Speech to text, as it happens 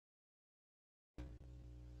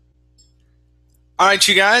All right,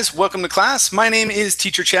 you guys, welcome to class. My name is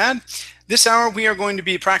Teacher Chad. This hour we are going to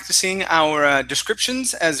be practicing our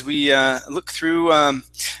descriptions as we look through a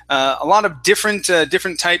lot of different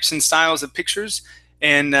types and styles of pictures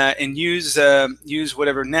and use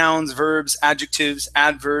whatever nouns, verbs, adjectives,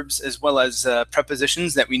 adverbs, as well as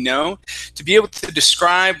prepositions that we know to be able to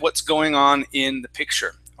describe what's going on in the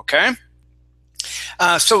picture. Okay.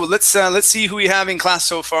 So let's see who we have in class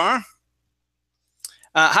so far.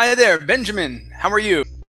 Hi there, Benjamin. How are you?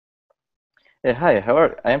 Hi, how are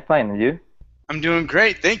you? I'm fine, and you? I'm doing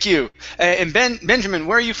great, thank you. And Benjamin,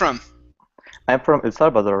 where are you from? I'm from El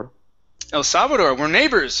Salvador. El Salvador. We're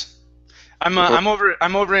neighbors. I'm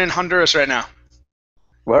over in Honduras right now.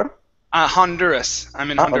 Where? Honduras.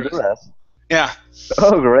 I'm in Honduras. Honduras. Yeah.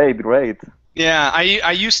 Oh, great. Yeah,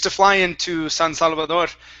 I used to fly into San Salvador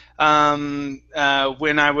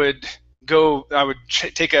when I would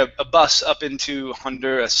take a bus up into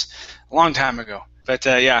Honduras a long time ago. But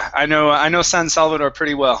yeah, I know San Salvador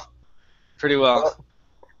pretty well.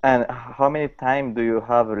 And how many time do you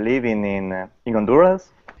have living in Honduras?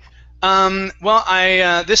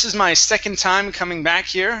 Well, this is my second time coming back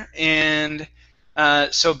here, and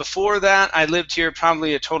so before that, I lived here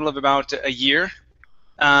probably a total of about a year,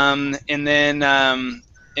 and then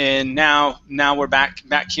and now we're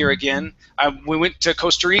back here again. We went to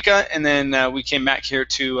Costa Rica, and then we came back here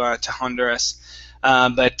to Honduras.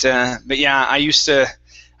 But yeah,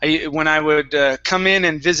 when I would come in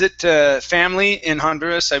and visit family in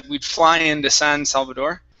Honduras, we'd fly into San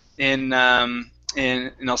Salvador in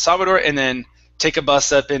El Salvador, and then take a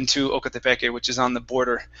bus up into Ocotepeque, which is on the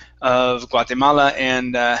border of Guatemala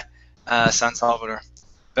and San Salvador.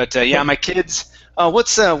 But yeah, my kids.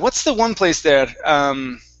 What's the one place there?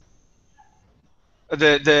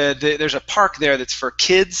 There's a park there that's for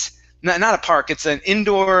kids. Not a park. It's an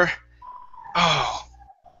indoor. Oh.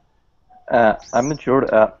 I'm not sure.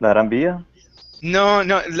 La Gran Via? No.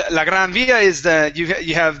 La Gran Via is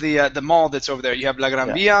you have the mall that's over there. You have La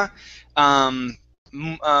Gran Via,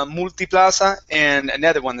 Multiplaza, and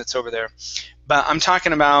another one that's over there. But I'm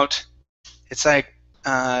talking about. It's like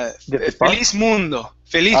Feliz Mundo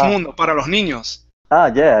para los niños.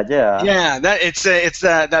 Yeah. Yeah, it's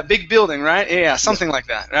that big building, right? Yeah, something like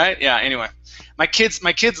that, right? Yeah. Anyway, my kids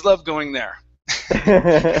love going there.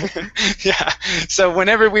 Yeah. So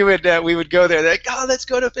whenever we would go there, they're like, oh, let's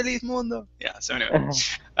go to Feliz Mundo. Yeah. So anyway,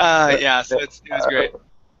 yeah. So it was great.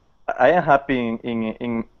 I am happy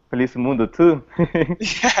in Feliz Mundo too.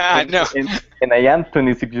 Yeah, I know. And I am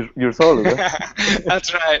 26 years old.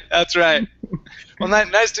 That's right. Well,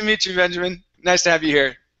 nice to meet you, Benjamin. Nice to have you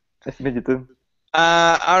here. Nice to meet you too.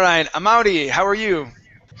 All right, Amaury, how are you?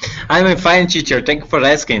 I'm a fine teacher. Thank you for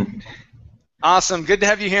asking. Awesome. Good to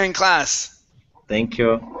have you here in class. Thank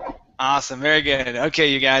you. Awesome. Very good.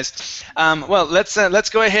 Okay, you guys. Well, let's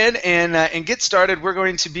go ahead and get started. We're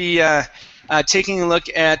going to be taking a look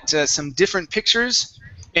at some different pictures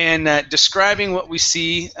and describing what we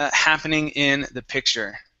see happening in the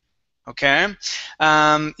picture. Okay.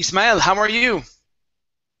 Ismael, how are you?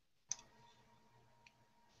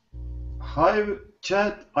 Hi,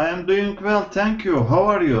 Chad. I am doing well, thank you. How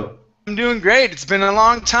are you? I'm doing great. It's been a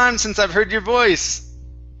long time since I've heard your voice.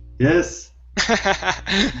 Yes.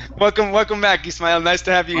 Welcome back, Ismael. Nice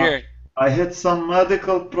to have you here. I had some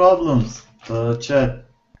medical problems, Chad.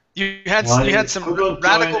 You had some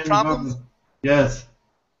radical problems? Yes.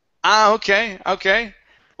 Okay.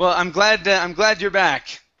 Well, I'm glad you're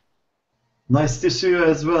back. Nice to see you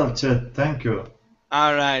as well, Chad. Thank you.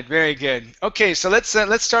 All right, very good. Okay, so let's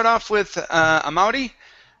start off with Amaury.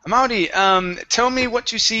 Amaury, tell me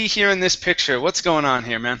what you see here in this picture. What's going on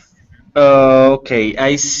here, man? Okay,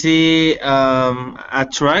 I see a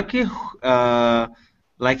truck,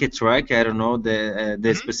 like a truck. I don't know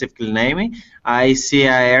the specific name. I see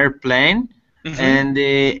an airplane and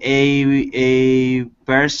a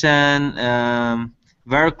person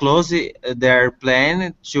very close to the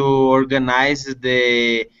airplane to organize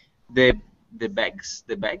the bags.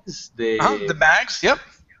 The bags? Yep.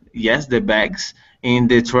 Yes, the bags in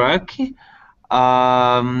the truck. The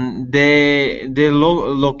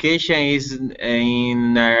location is in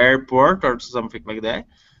an airport or something like that.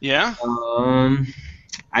 Yeah.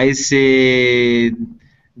 I see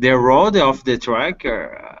the road of the truck.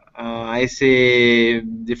 I see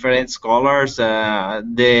different colors.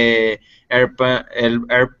 The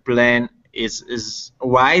airplane is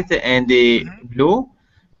white and the blue.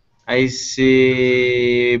 I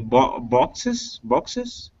see boxes.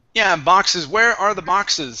 Yeah, boxes. Where are the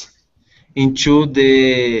boxes? Into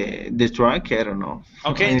the truck. I don't know.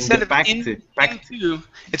 Okay, instead of into,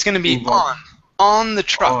 it's going to be on the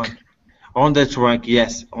truck. On the truck,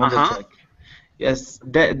 yes, on the truck. Yes,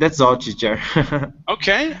 that's all, teacher.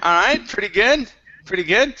 Okay, all right, pretty good, pretty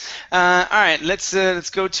good. All right, let's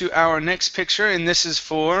go to our next picture, and this is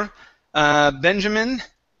for Benjamin.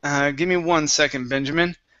 Give me 1 second,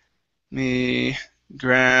 Benjamin. Let me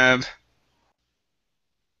grab.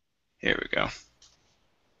 Here we go.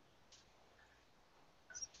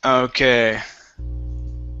 Okay.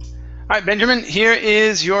 All right, Benjamin, here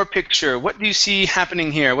is your picture. What do you see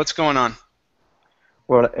happening here? What's going on?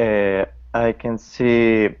 Well, I can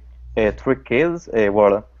see 3 kids.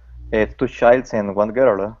 Well, 2 childs and 1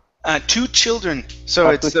 girl. 2 children.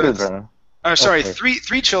 So 2 children. Sorry, Okay.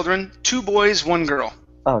 three children, 2 boys, 1 girl.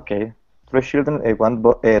 Okay. 3 children,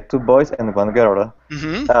 2 boys and 1 girl.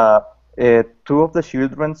 Mm-hmm. 2 of the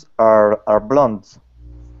children are blondes.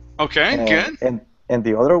 Okay, good. And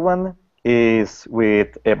the other one is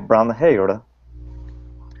with brown hair.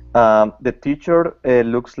 The teacher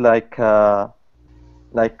looks like a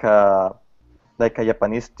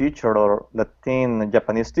Japanese teacher or Latin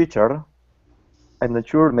Japanese teacher. I'm not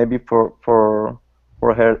sure. Maybe for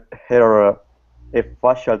her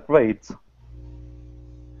facial traits.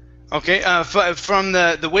 Okay, from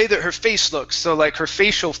the way that her face looks, so like her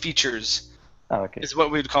facial features Okay. is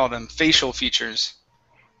what we'd call them, facial features.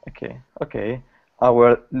 Okay.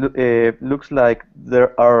 Well, looks like they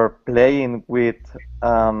are playing with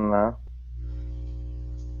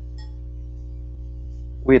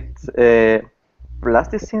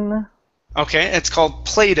plasticine, Okay, it's called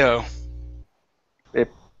Play-Doh.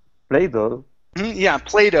 Play-Doh. Yeah,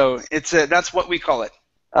 Play-Doh. That's what we call it.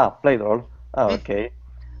 Play-Doh. Okay.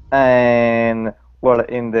 And well,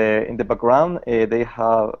 in the background, they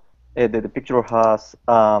have the picture has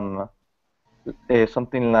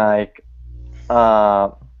something like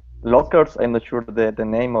lockers. I'm not sure the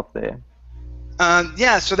name of the.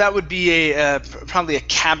 Yeah, so that would be probably a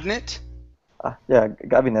cabinet. Yeah,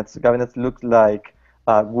 cabinets. Cabinets look like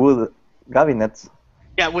wood cabinets.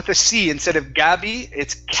 Yeah, with a C instead of Gabi,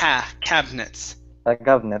 it's cabinets.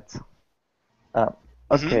 Cabinets.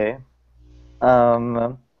 Okay.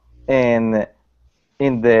 And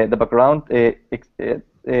in the background, it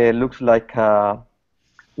looks like a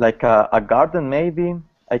garden maybe.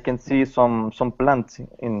 I can see some plants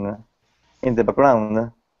in the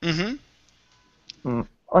background. Mm-hmm.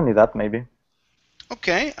 Only that maybe.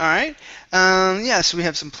 Okay, all right. Yeah, so we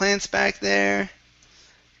have some plants back there.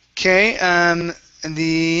 Okay,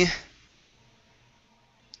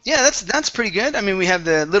 yeah, that's pretty good. I mean, we have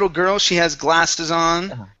the little girl. She has glasses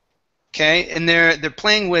on. Okay, and they're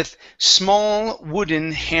playing with small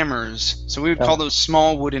wooden hammers. So we would call those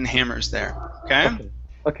small wooden hammers there. Okay.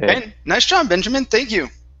 Okay. Nice job, Benjamin. Thank you.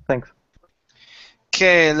 Thanks.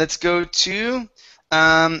 Okay, let's go to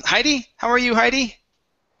Heidi. How are you, Heidi?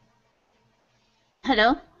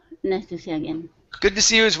 Hello, nice to see you again. Good to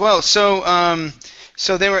see you as well. So,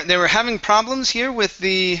 so they were having problems here with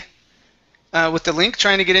the link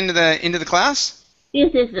trying to get into the class.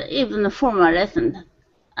 This is even a formal lesson.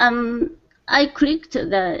 I clicked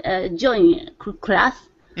the join class,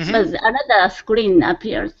 but another screen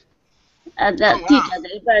appears. The teacher,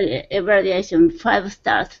 the evaluation 5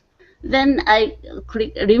 stars. Then I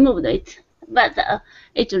removed it, but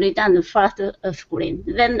it returned the first screen.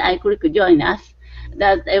 Then I click join us.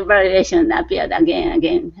 That evaluation appeared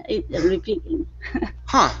again. It's repeating.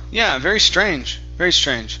 Huh? Yeah. Very strange. Very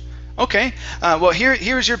strange. Okay. Well,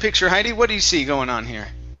 here's your picture, Heidi. What do you see going on here?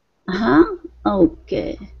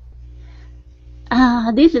 Okay.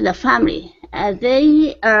 This is a family.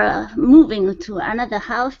 They are moving to another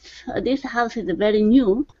house. This house is very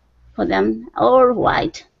new for them, all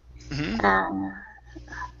white.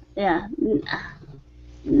 Yeah,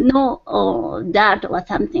 no dirt or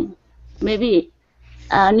something. Maybe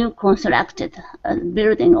a new constructed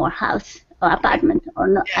building or house or apartment or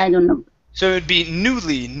no, I don't know. So it would be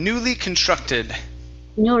newly constructed.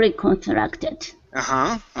 Newly constructed.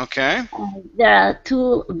 Okay. There are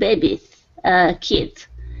 2 babies, kids.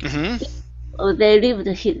 They lived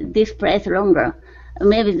this place longer.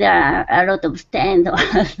 Maybe there are a lot of stains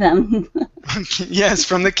or some. Yes,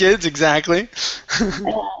 from the kids, exactly.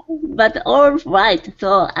 But all white,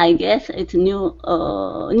 so I guess it's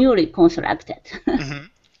newly constructed.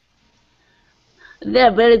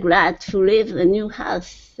 They're very glad to live in a new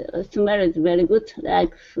house. Smell is very good,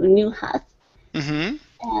 like a new house.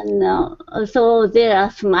 And so they are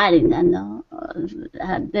smiling and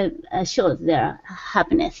that shows their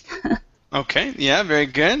happiness. Okay, yeah, very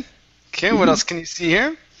good. Okay, what else can you see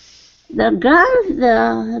here? The girl,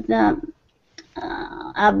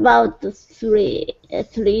 about 3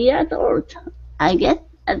 years old, I guess.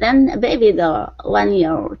 And then the baby, the 1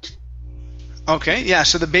 year old. Okay, yeah,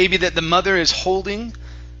 so the baby that the mother is holding.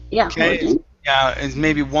 Yeah, Okay, holding. Yeah, is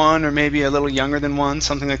maybe 1 or maybe a little younger than 1,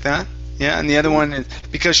 something like that. Yeah, and the other one is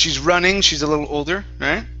because she's running, she's a little older,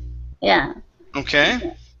 right? Yeah.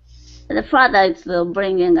 Okay. The father is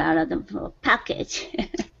bringing out of package.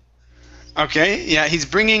 Okay. Yeah, he's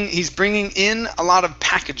bringing in a lot of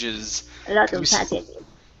packages. A lot of packages.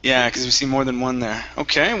 Yeah, because we see more than 1 there.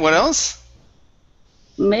 Okay. What else?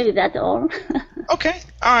 Maybe that's all. Okay.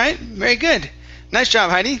 All right. Very good. Nice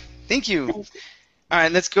job, Heidi. Thank you. Thank you. All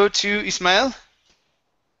right. Let's go to Ismail.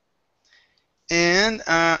 And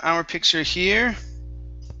our picture here.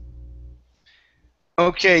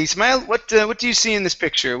 Okay, Ismail, what do you see in this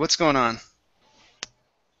picture? What's going on?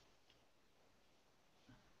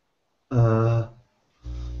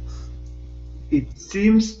 It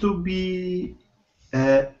seems to be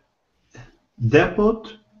a depot.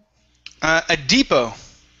 A depot.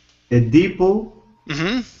 A depot.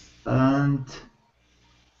 Mm-hmm. And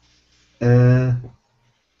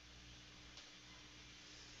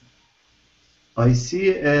I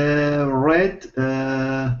see a red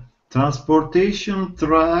transportation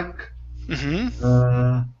truck.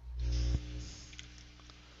 Mm-hmm.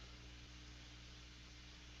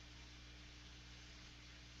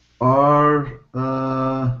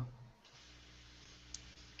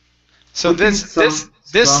 So this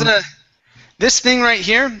thing right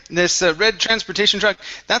here, this red transportation truck,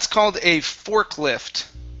 that's called a forklift.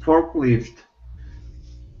 Forklift.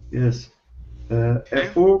 Yes. A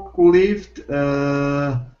forklift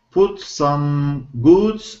puts some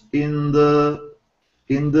goods in the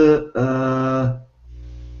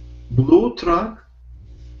blue truck.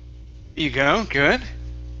 You go. Good.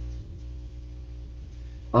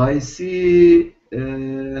 I see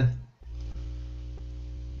 2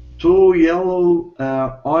 yellow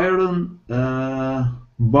iron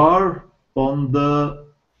bar on the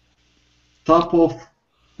top of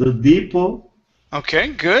the depot. Okay,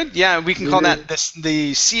 good. Yeah, we can call that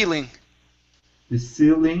the ceiling. The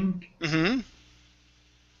ceiling. Mm-hmm.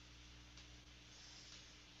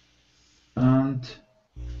 And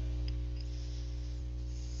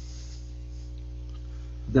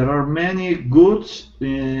there are many goods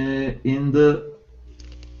in the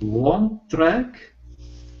long track.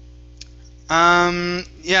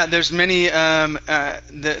 Yeah, there's many.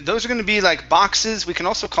 Those are going to be like boxes. We can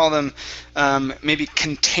also call them maybe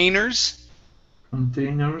containers.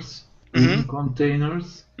 Containers. Mm-hmm.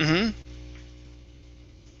 Containers. Mm-hmm.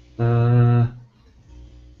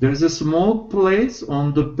 There's a small place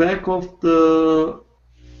on the back of the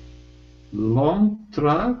long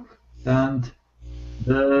truck, and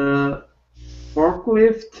the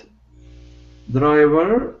forklift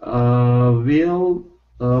driver will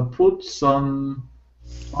put some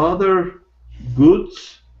other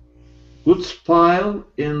goods pile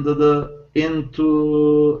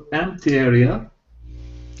into empty area.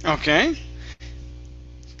 Okay.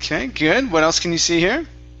 Okay, good. What else can you see here?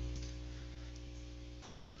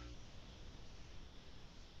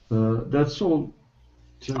 That's all.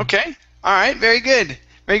 Okay. All right. Very good.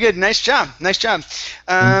 Very good. Nice job. Nice job.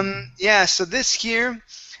 Yeah. So this here,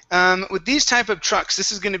 with these type of trucks,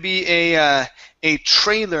 this is going to be a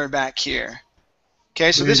trailer back here.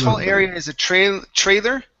 Okay. So this whole area is a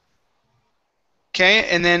trailer. Okay.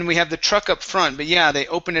 And then we have the truck up front. But yeah, they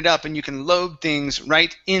open it up and you can load things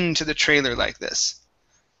right into the trailer like this.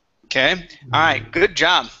 Okay. All right. Good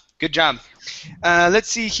job. Good job. Let's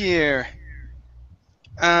see here.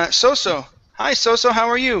 Soso. Hi, Soso. How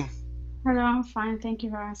are you? Hello, I'm fine. Thank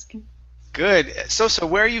you for asking. Good. Soso,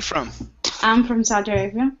 where are you from? I'm from Saudi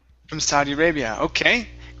Arabia. From Saudi Arabia. Okay.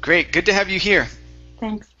 Great. Good to have you here.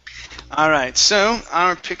 Thanks. All right. So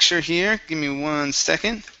our picture here. Give me 1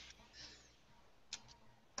 second.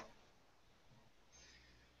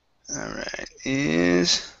 All right.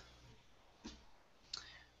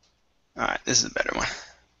 All right. This is a better one.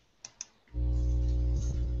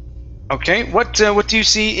 Okay. What do you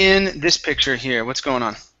see in this picture here? What's going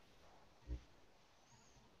on?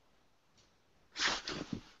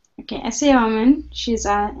 Okay, I see a woman. She's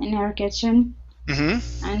in her kitchen,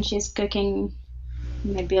 Mm-hmm. and she's cooking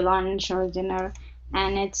maybe lunch or dinner,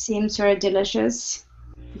 and it seems very delicious.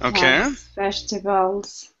 It Okay. has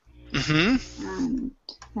vegetables, Mm-hmm.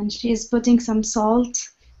 and she's putting some salt,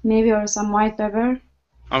 maybe, or some white pepper.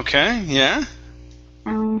 Okay. Yeah.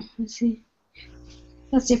 Let's see.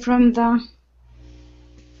 From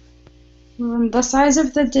the size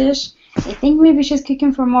of the dish, I think maybe she's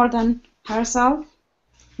cooking for more than herself.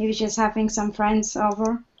 Maybe she's having some friends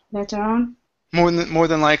over later on. More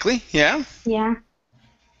than likely. Yeah. Yeah.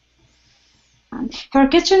 And her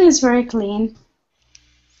kitchen is very clean.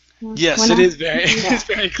 Yes, When it I- is very. yeah. It's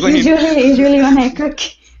very clean. Usually when I cook,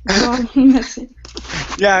 it's all messy.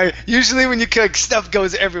 Yeah, usually when you cook, stuff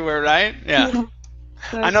goes everywhere, right? Yeah. So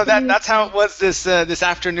I know it's that. really- That's how it was this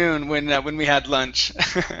afternoon when we had lunch.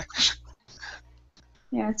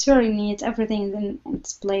 Yeah, it's very neat. Everything is in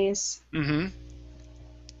its place. Mm-hmm.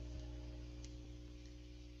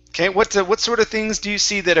 Okay, what sort of things do you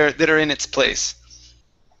see that are in its place?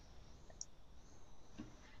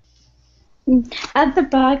 At the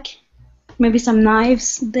back, maybe some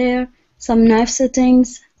knives there, some knife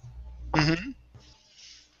settings. Mm-hmm.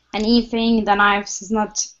 And even the knives is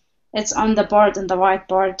not. It's on the board, on the white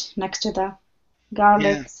board next to the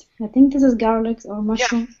garlic. I think this is garlic or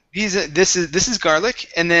mushroom. This is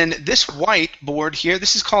garlic, and then this white board here.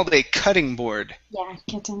 This is called a cutting board. Yeah,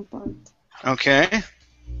 cutting board. Okay.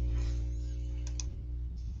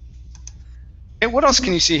 And what else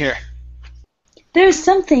can you see here? There's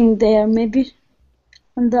something there, maybe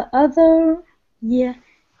on the other. Yeah.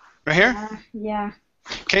 Right here? Yeah.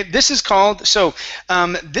 Okay, this is called,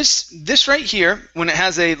 this right here, when it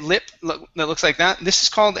has a lip that looks like that, this is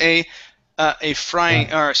called a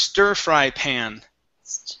frying or a stir fry pan.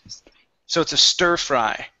 So it's a stir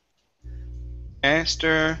fry. Okay,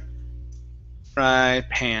 stir fry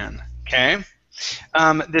pan. Okay.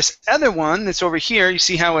 This other one that's over here, you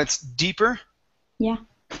see how it's deeper? Yeah.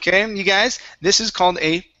 Okay, you guys, this is called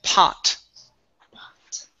a pot.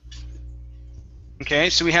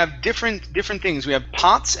 Okay, so we have different things. We have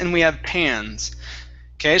pots and we have pans.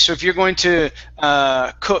 Okay, so if you're going to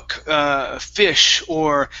cook fish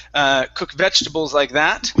or cook vegetables like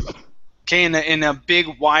that, okay, in a big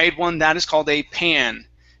wide one, that is called a pan.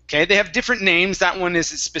 Okay, they have different names. That one is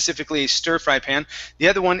specifically a stir-fry pan. The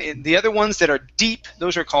other ones that are deep,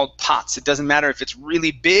 those are called pots. It doesn't matter if it's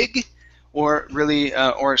really big or really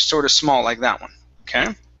or sort of small like that one. Okay.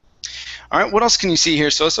 All right. What else can you see here,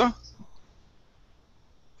 Soso?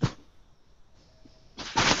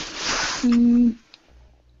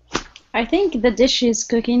 I think the dish is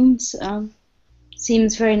cooking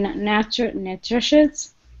seems very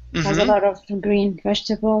nutritious. Has a lot of green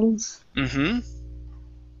vegetables. Mm-hmm.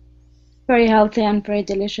 Very healthy and very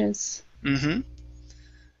delicious. Mm-hmm.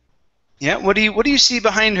 Yeah. What do you see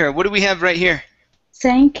behind her? What do we have right here?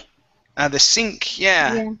 Sink. The sink.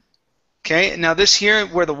 Yeah. Okay. Now this here,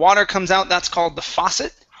 where the water comes out, that's called the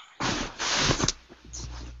faucet.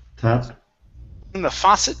 Tap. And the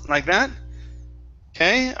faucet, like that.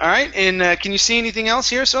 Okay. All right. And can you see anything else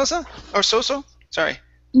here, Soso? Or Soso? Sorry.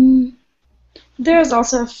 There's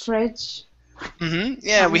also a fridge. Mm-hmm.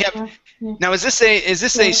 Yeah, we have. Yeah. Now, is this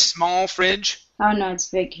a small fridge? Oh no, it's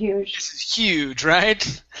big, huge. This is huge,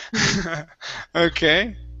 right?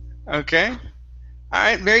 Okay. Okay. All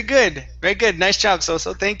right. Very good. Very good. Nice job,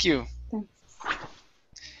 Soso. Thank you. Thanks.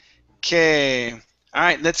 Okay. All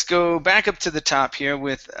right. Let's go back up to the top here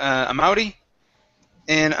with Amauri.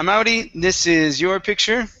 And Amauri, this is your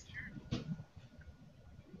picture.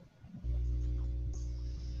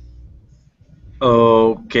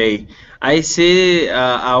 Okay, I see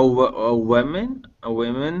a woman who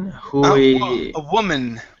A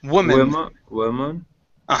woman. woman.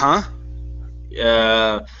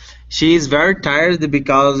 Uh-huh. She is very tired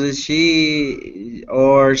because she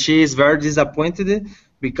is very disappointed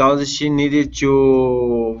because she needed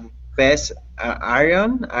to pass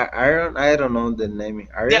iron. I don't know the name.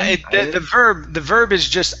 Iron. Yeah, the verb is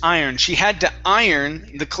just iron. She had to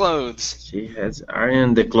iron the clothes. She has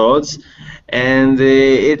ironed the clothes, and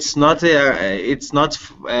it's not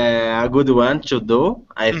a good one to do.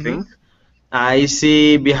 I think. I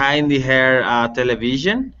see behind her a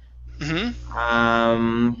television.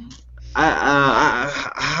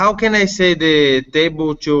 How can I say the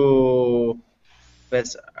table to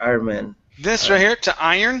pass iron? This right here, to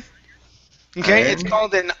iron. Okay, Iron. it's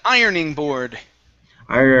called an ironing board.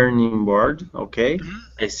 Ironing board. Okay,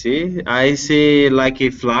 I see. I see like a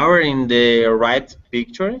flower in the right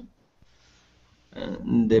picture.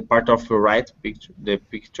 The part of the right picture. The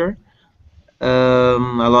picture. A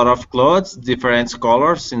lot of clothes, different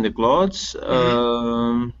colors in the clothes.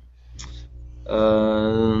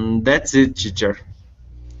 That's it, teacher.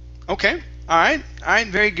 Okay. All right.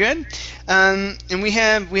 Very good. And we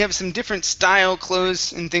have some different style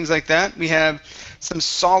clothes and things like that. We have some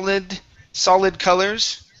solid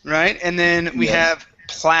colors, right? And then we have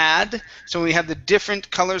plaid. So we have the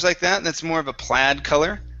different colors like that. That's more of a plaid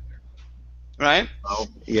color, right? Oh,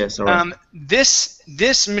 yes. All right.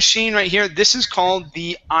 This machine right here, this is called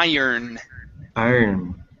the iron.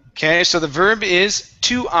 Iron. Okay. So the verb is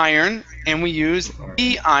to iron, and we use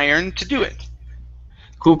the iron to do it.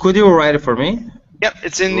 Could you write it for me? Yep,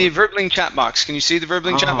 it's in the Verbling chat box. Can you see the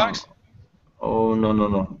Verbling chat box? Oh,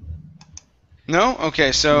 no. No?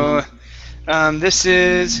 Okay, so this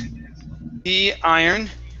is The iron.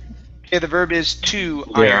 Okay, the verb is to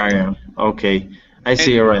The iron. iron. Okay. I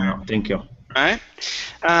see it right now. Thank you. Right?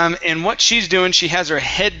 And what she's doing, she has her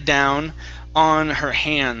head down on her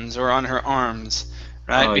hands or on her arms,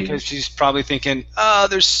 right? Oh, Because yes. she's probably thinking, oh,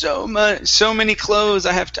 there's so many clothes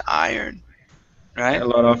I have to iron, right? A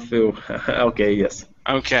lot of okay, yes.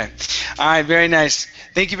 Okay. All right, very nice.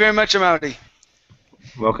 Thank you very much, Amaury.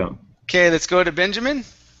 Welcome. Okay, let's go to Benjamin.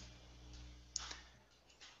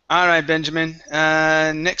 All right, Benjamin.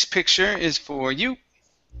 Next picture is for you.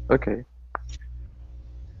 Okay.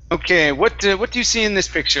 Okay, what do you see in this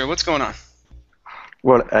picture? What's going on?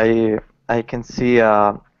 Well, I can see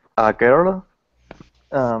a girl.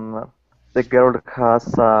 The girl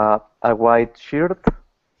has a white shirt.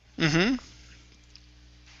 Mm-hmm.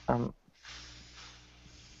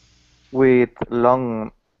 With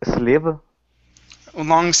long sleeve.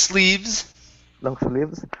 Long sleeves. Long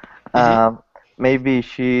sleeves. Mhm. Maybe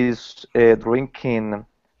she's drinking.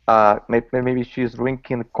 Maybe she's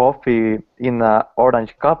drinking coffee in an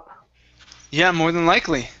orange cup. Yeah, more than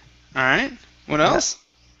likely. All right. What else?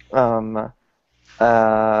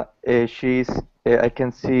 She's. I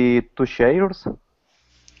can see two chairs.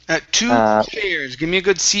 Two chairs. Give me a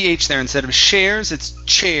good CH there. Instead of shares, it's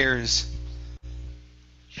chairs.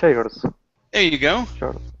 Chairs. There you go.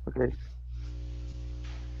 Chairs. Okay.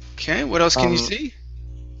 Okay. What else can you see?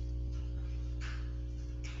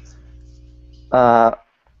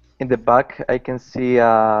 In the back, I can see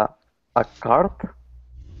a cart.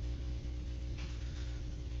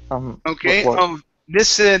 Okay. What? Oh,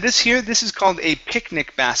 this is called a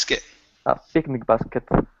picnic basket. A picnic basket.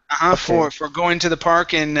 Uh-huh. Okay. For going to the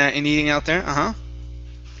park and eating out there. Uh-huh.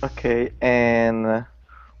 Okay, and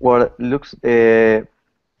what looks you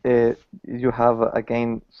have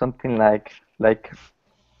again something like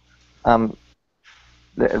the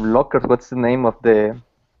lockers. What's the name of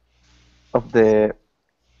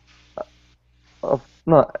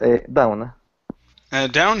down?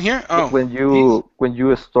 Down here. Oh. When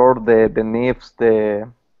you store the knives,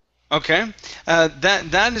 Okay.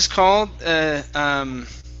 That is called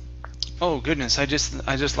oh goodness, I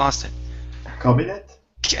just lost it. Cabinet?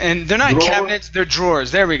 And they're not Drawer? cabinets, they're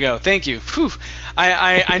drawers. There we go. Thank you. Whew.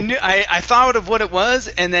 I knew I thought of what it was,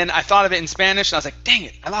 and then I thought of it in Spanish, and I was like, dang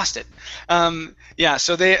it, I lost it. Yeah,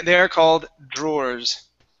 so they are called drawers.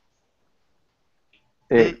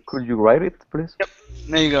 could you write it, please? Yep.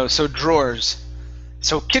 There you go. So drawers.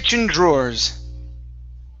 So kitchen drawers.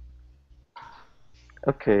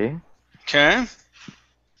 Okay. Okay.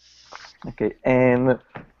 Okay, and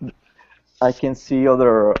I can see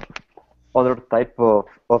other type of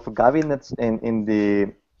cabinets in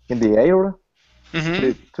the air.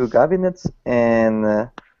 Mhm. Two cabinets, and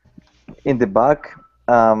in the back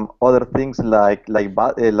other things like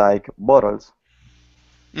bottles.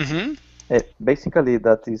 Mhm. Basically,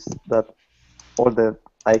 that all that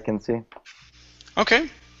I can see. Okay.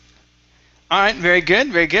 All right. Very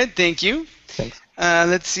good. Very good. Thank you. Thanks.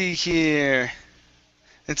 Let's see here.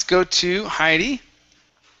 Let's go to Heidi.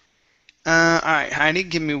 All right, Heidi,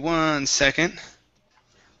 give me 1 second.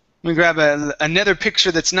 Let me grab another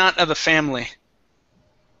picture that's not of a family,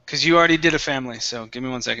 because you already did a family. So give me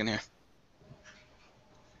 1 second here.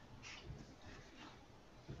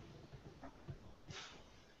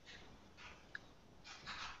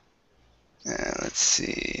 Let's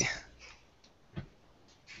see.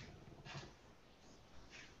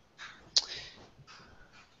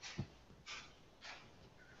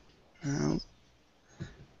 No.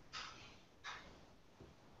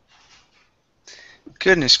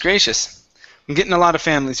 Goodness gracious. I'm getting a lot of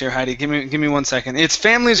families here, Heidi. Give me 1 second. It's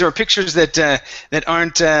families or pictures that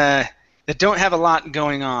aren't that don't have a lot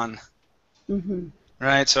going on. Mm-hmm.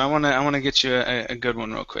 Right. So I wanna get you a good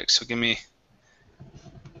one real quick. So give me.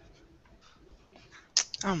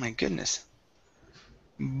 Oh my goodness.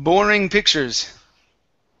 Boring pictures.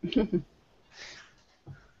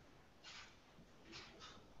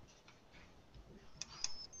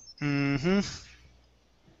 Mm-hmm.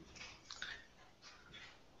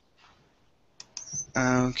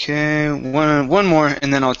 Okay, one more,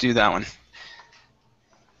 and then I'll do that one.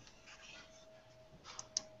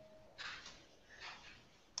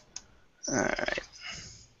 All right.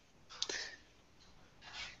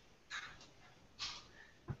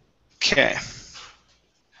 Okay.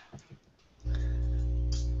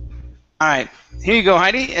 All right. Here you go,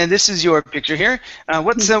 Heidi, and this is your picture here.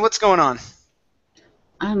 What's going on?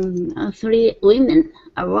 Three women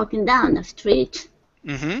are walking down the street.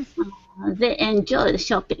 Mm-hmm. They enjoy the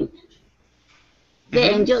shopping.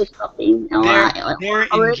 They enjoy shopping. They're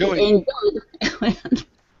enjoying.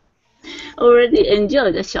 Already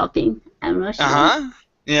enjoyed the shopping. I'm not sure. Uh-huh.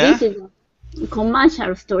 Yeah. This is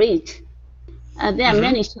commercial street. There are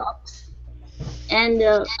many shops and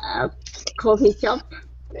coffee shop.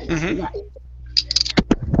 Mm-hmm.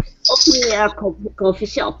 Open air coffee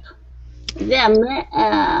shop. There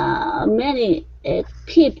are many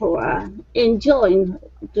people enjoying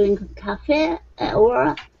drinking cafe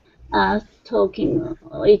or talking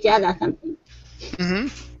each other something. Mm-hmm.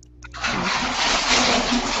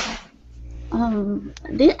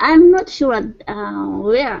 I'm not sure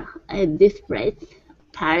where this place,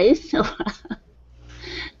 Paris or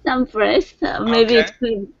some place. Maybe Okay.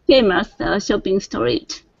 it's famous shopping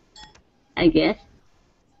street, I guess.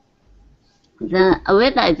 The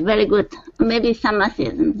weather is very good. Maybe summer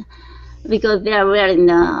season because they are wearing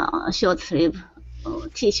short sleeve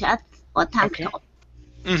t-shirts or tank Okay. top.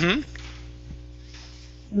 Mm-hmm.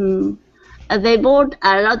 They bought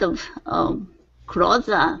a lot of clothes,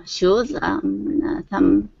 shoes,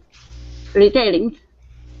 some retailing.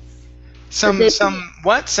 Some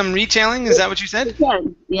what? Some retailing? Is that what you said?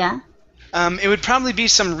 Retail, yeah. It would probably be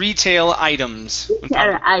some retail items.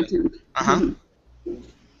 Retail items. Uh-huh.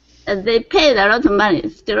 They paid a lot of money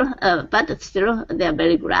still, but still they are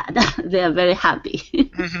very glad. They are very happy.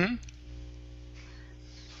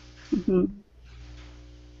 Mm-hmm.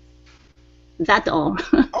 That's all.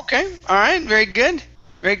 Okay. All right. Very good.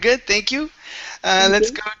 Very good. Thank you.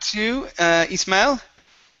 Let's go to Ismail.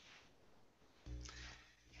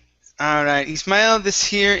 All right, Ismail, this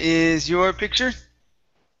here is your picture.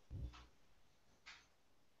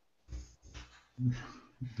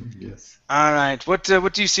 Yes. All right. What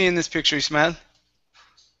do you see in this picture, Ismail?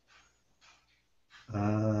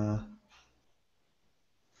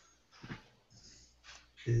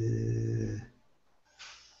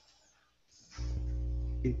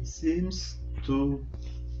 It seems to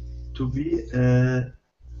be a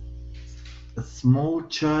small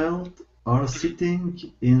child are sitting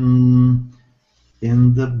in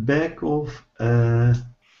the back of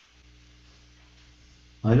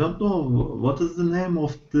I don't know what is the name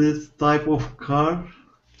of this type of car.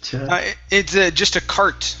 It's just a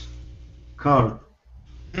cart. Cart.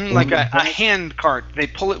 Like a hand cart. They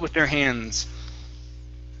pull it with their hands.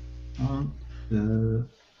 On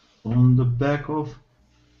the back of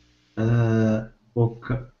a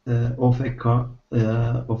cart.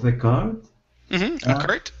 Mm-hmm. A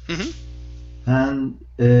cart. Mm-hmm. And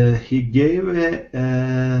he gave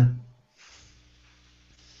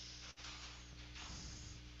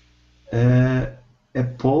a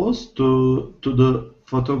pose to the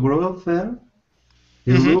photographer.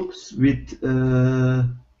 He looks with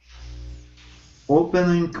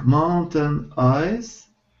opening mouth and eyes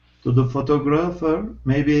to the photographer.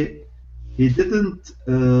 Maybe he didn't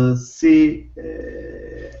see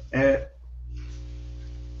a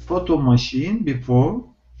photo machine before.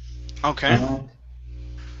 Okay.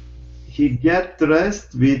 He get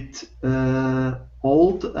dressed with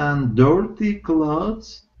old and dirty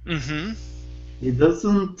clothes. Mm-hmm. He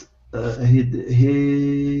doesn't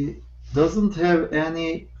have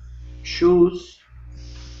any shoes.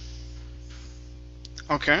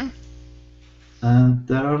 Okay. And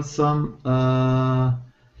there are some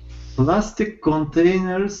plastic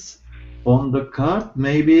containers on the cart.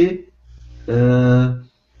 Maybe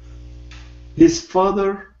his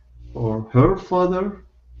father or her father,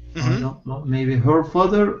 I don't know, maybe her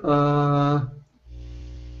father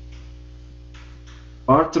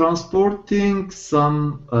are transporting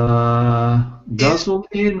some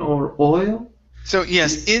gasoline or oil. So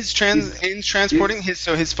yes, is transporting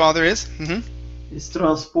his father is. Mm-hmm. He's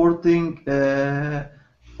transporting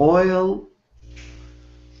oil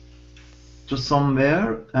to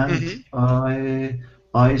somewhere, and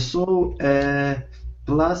I saw a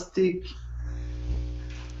plastic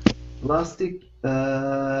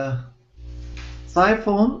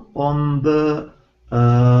siphon on the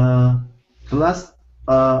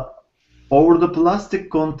over the plastic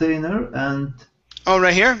container, and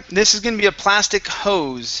right here. This is going to be a plastic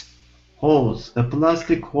hose. A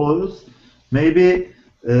plastic hose. Maybe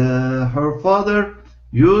her father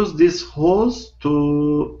used this hose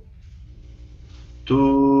to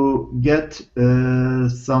get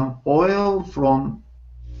some oil from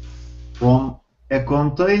a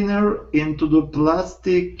container into the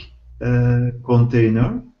plastic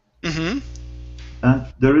container. Mm-hmm. And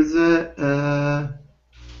there is a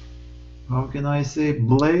how can I say,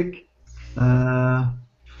 black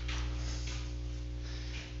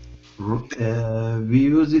we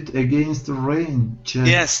use it against the rain.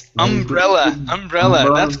 Yes, umbrella.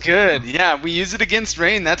 That's good. Yeah, we use it against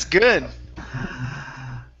rain. That's good.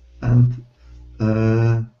 And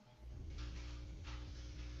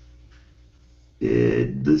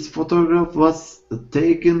this photograph photograph was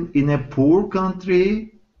taken in a poor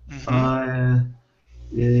country.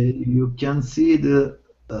 You can see the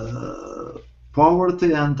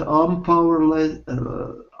poverty and unpowerness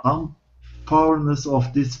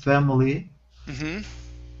of this family.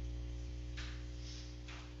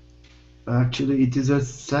 Actually, it is a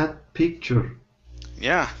sad picture.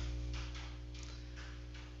 Yeah.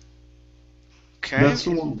 Okay. That's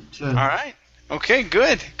all. All right. Okay,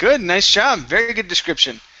 good. Good. Nice job. Very good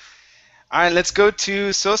description. All right, let's go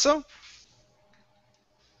to Soso.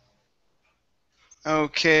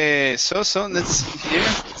 Okay, Soso, let's see here.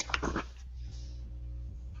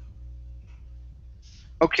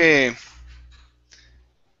 Okay.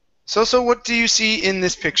 Soso, what do you see in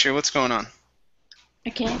this picture? What's going on?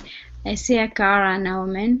 Okay, I see a car and a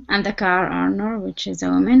woman, and the car owner, which is a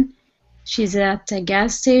woman. She's at a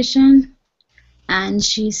gas station, and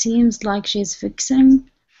she seems like she's fixing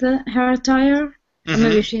her tire. Or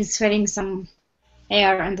maybe she's filling some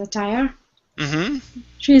air in the tire.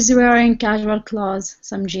 She's wearing casual clothes,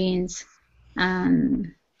 some jeans,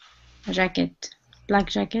 and a jacket, black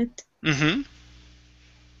jacket.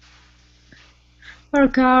 Her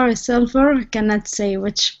car is silver. I cannot say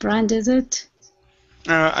which brand is it.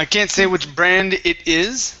 I can't say which brand it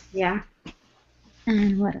is. Yeah.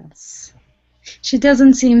 And what else? She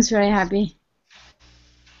doesn't seem very happy.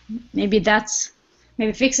 Maybe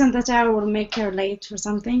fixing the tire will make her late for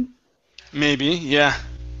something. Maybe, yeah.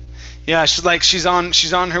 Yeah, she's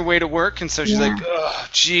on her way to work, and so she's like, oh,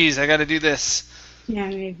 geez, I got to do this. Yeah,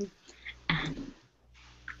 maybe.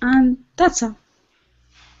 And that's all.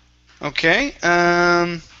 Okay.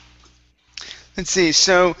 Let's see.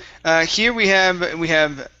 So here we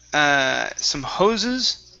have some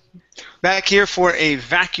hoses back here for a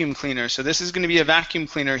vacuum cleaner. So this is going to be a vacuum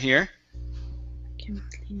cleaner here. Vacuum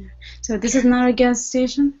cleaner. So this is not a gas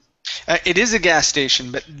station? It is a gas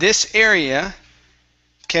station, but this area.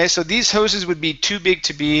 Okay, so these hoses would be too big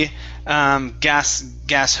to be gas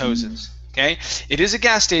hoses. Okay, it is a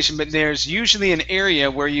gas station, but there's usually an area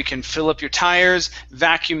where you can fill up your tires,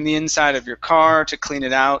 vacuum the inside of your car to clean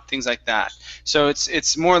it out, things like that. So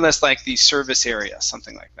it's more or less like the service area,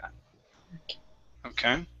 something like that.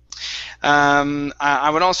 Okay. I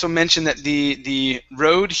would also mention that the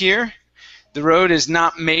road here, the road is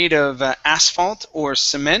not made of asphalt or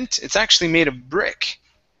cement. It's actually made of brick.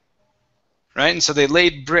 Right, and so they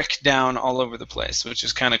laid brick down all over the place, which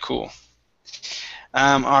is kind of cool.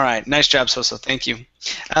 All right, nice job, Soso. Thank you.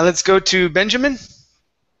 Let's go to Benjamin.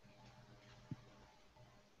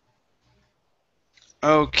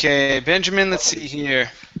 Okay, Benjamin, let's see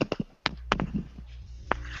here.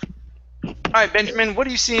 All right, Benjamin, what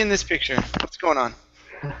do you see in this picture? What's going on?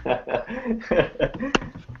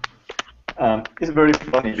 It's very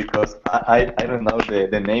funny because I don't know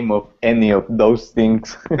the name of any of those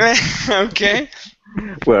things. Okay.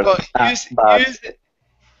 Well,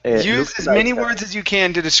 use as many words as you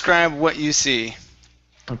can to describe what you see.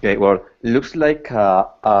 Okay. Well, looks like a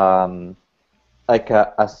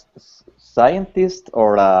scientist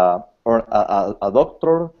or a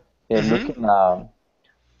doctor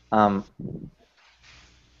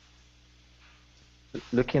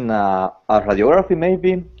looking a radiography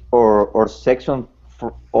maybe. Or section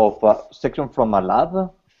section from a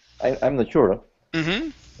lab. I'm not sure.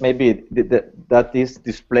 Maybe that is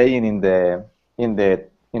displaying in the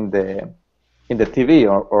TV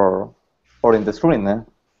or in the screen.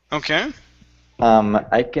 Okay.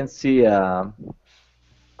 I can see a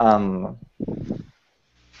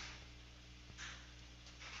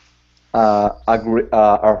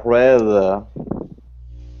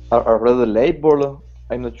red label.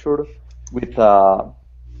 I'm not sure with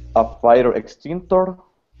a fire extinguisher.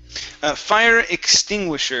 A fire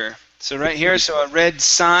extinguisher. So right here, so a red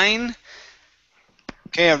sign.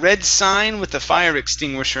 Okay, a red sign with a fire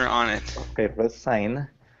extinguisher on it. Okay, red sign.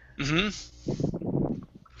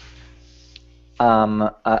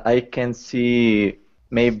 I can see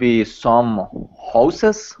maybe some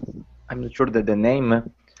hoses. I'm not sure that the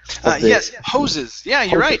name. Yes, hoses. Yeah,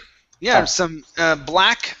 you're right. Yeah, some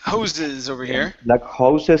black hoses over here. Black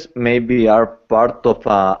hoses maybe are part of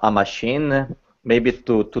a machine, maybe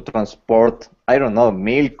to transport, I don't know,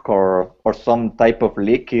 milk or some type of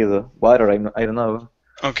liquid, water, I don't know.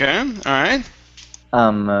 Okay, all right.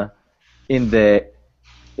 In the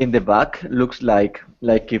back looks like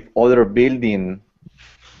if other building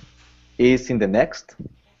is in the next,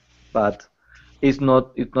 but it's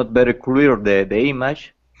not very clear the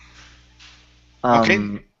image.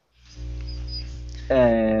 Okay.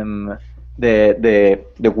 The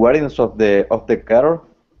wearings of the car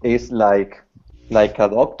is like a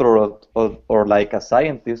doctor or like a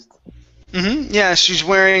scientist. Yeah, she's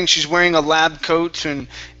wearing a lab coat and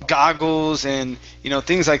goggles and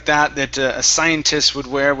things like that that a scientist would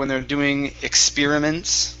wear when they're doing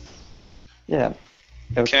experiments. Yeah.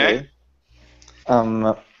 Okay.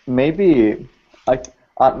 Okay. Maybe I,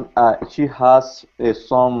 she has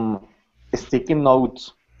some sticky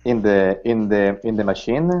notes in the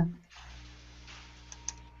machine.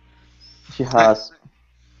 She has,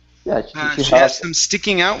 yeah, she She has has some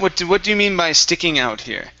sticking out. What do you mean by sticking out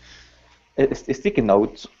here? sticky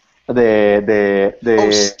notes. The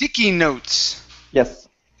Oh, sticky notes. yes,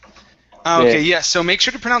 Okay, the yeah. So make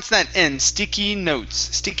sure to pronounce that N. Sticky notes.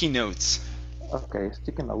 Sticky notes. okay,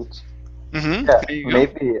 sticky notes. Mm-hmm. Yeah, There you go.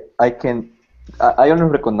 maybe I can. I only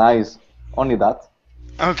recognize only that.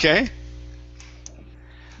 Okay.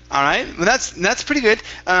 All right. Well, that's pretty good.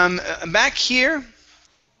 Back here,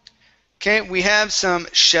 okay, we have some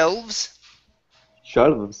shelves.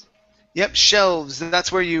 Shelves. Yep, shelves.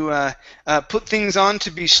 That's where you put things on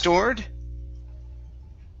to be stored.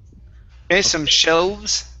 Okay, some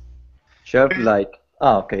shelves. Shelf like.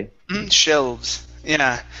 Ah, okay. Shelves.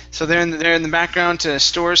 Yeah. So they're in the background to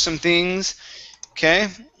store some things. Okay.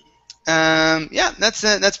 Yeah,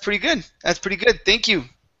 that's pretty good. That's pretty good. Thank you.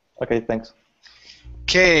 Okay, thanks.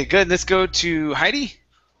 Okay, good. Let's go to Heidi.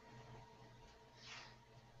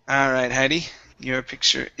 All right, Heidi. Your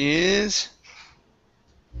picture is.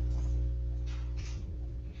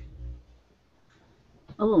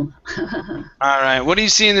 Oh, All right. What do you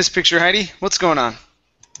see in this picture, Heidi? What's going on?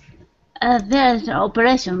 there's an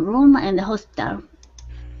operation room in the hospital.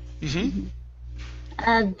 Mm-hmm.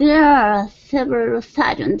 There are several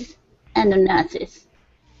surgeons and nurses.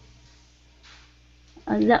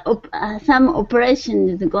 Some operation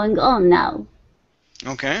is going on now.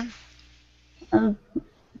 Okay.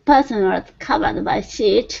 Person was covered by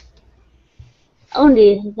sheet.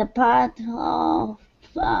 Only the part of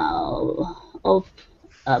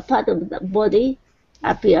the body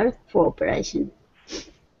appeared for operation.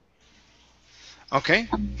 Okay.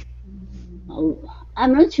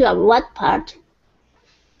 I'm not sure what part.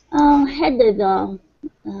 Head is the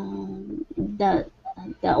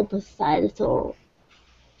opposite side, so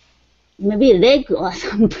maybe leg or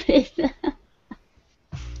someplace.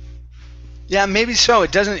 Yeah, maybe so.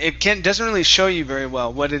 Doesn't really show you very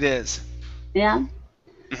well what it is. Yeah.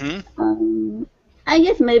 Mm-hmm. I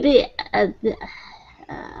guess maybe a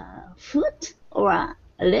foot or a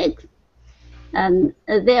leg, and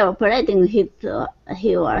they're operating he or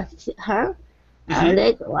her a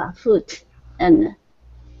leg or a foot, and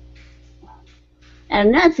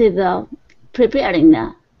nurse is preparing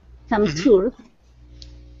some tools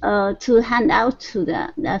to hand out to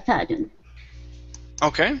the surgeon.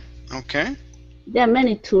 Okay. Okay. There are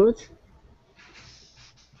many tools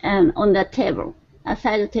and on the table,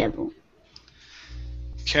 aside the table.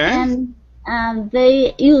 Okay. And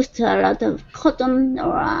they used a lot of cotton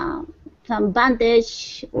or some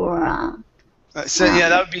bandage or So yeah,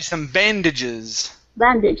 that would be some bandages.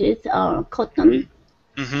 bandages or cotton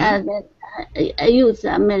that I used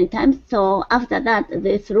many times. So after that,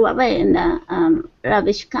 they threw away in the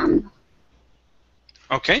rubbish can.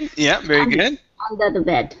 Okay. Yeah. Very good. Under the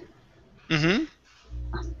bed. Mm-hmm.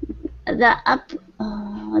 The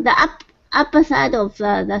upper side of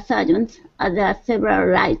the surgeons, there are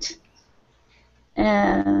several lights.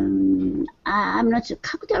 I'm not sure,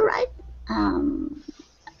 capital light,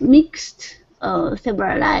 mixed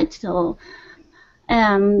several lights. So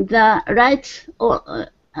the lights, all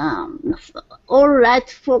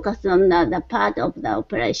lights focus on the part of the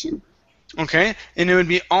operation. Okay. And it would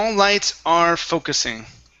be all lights are focusing.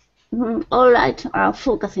 All lights are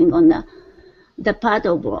focusing on the part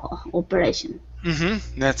of operation.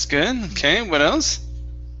 Mm-hmm. That's good. Okay. What else?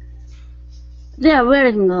 They are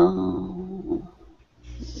wearing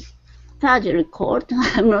surgery coat.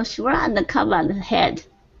 I'm not sure, and the covered head.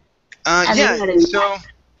 Yeah.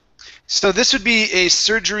 So this would be a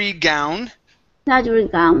surgery gown. Surgery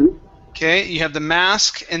gown. Okay. You have the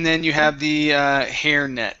mask, and then you have the hair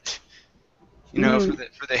net.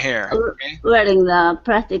 For the hair. Okay. Wearing the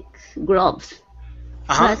plastic gloves.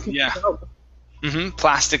 Plastic gloves. Mm-hmm.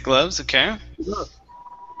 Plastic gloves. Okay. Gloves.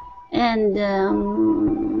 And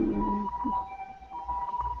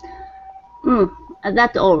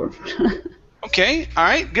that's all. Okay. All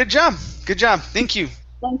right. Good job. Good job. Thank you.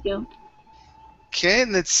 Thank you. Okay.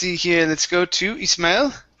 Let's see here. Let's go to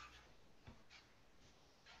Ismail.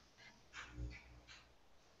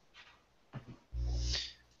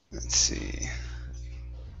 Let's see.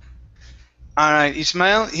 All right,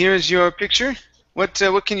 Ismail. Here is your picture. What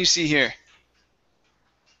can you see here?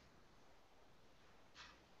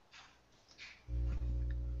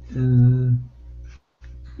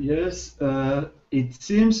 Yes, it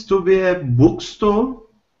seems to be a bookstore,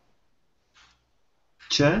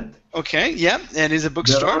 Chad. Okay, yeah, it is a There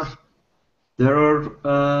bookstore. are there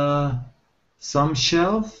are some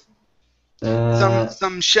shelves,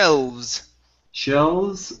 Some shelves.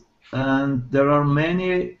 shelves, and there are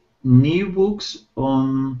many new books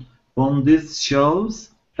on these shelves,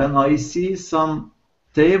 and I see some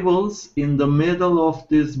tables in the middle of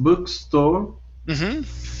this bookstore. Mm-hmm.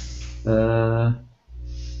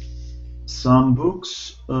 Some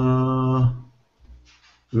books were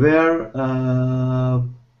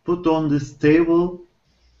put on this table.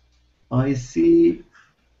 I see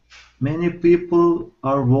many people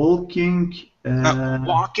are walking,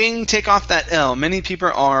 Walking. Take off that L. Many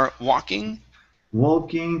people are walking.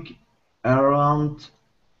 walking around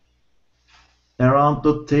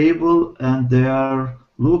the table, and they are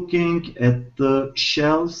looking at the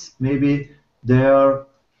shelves. Maybe they are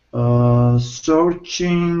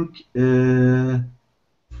searching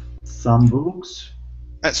some books.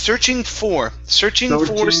 Searching for Searching some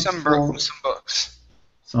for books.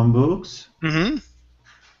 some books. Mm-hmm.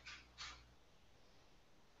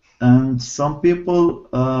 And some people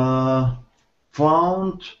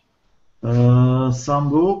found some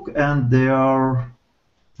book, and they are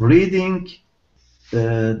reading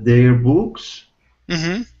their books.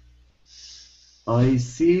 Mm-hmm. I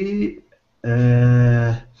see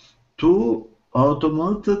two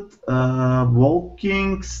automated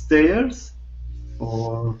walking stairs,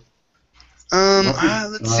 or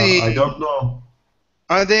Let's see. I don't know.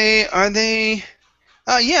 Are they? Yeah, On they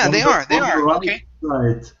the, are. They on the are. right Okay.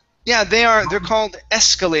 side. Yeah, they are. They're called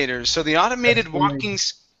escalators. So the automated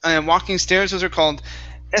Escalators. walking stairs. Those are called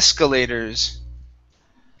escalators.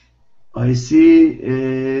 I see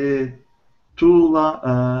two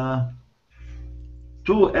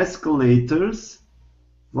escalators.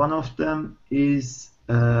 One of them is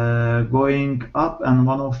going up, and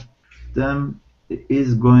one of them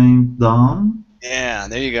is going down. Yeah,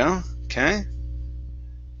 there you go. Okay.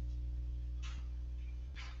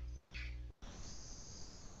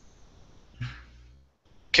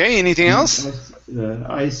 Okay. Anything else?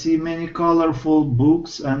 I see many colorful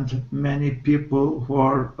books and many people who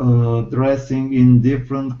are dressing in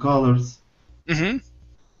different colors. Mm-hmm.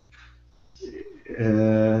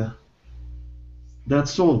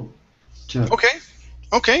 That's all. Chat. Okay.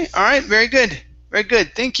 Okay. All right. Very good. Very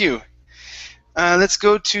good. Thank you. Let's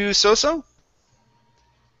go to Soso.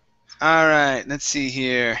 All right. Let's see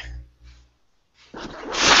here.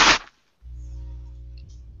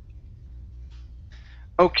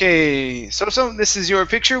 Okay, Soso, this is your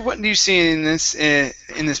picture. What do you see in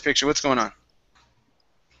this picture? What's going on?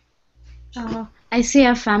 I see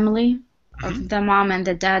a family Mhm. of the mom and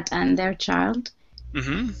the dad and their child.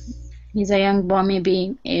 Mm-hmm. He's a young boy,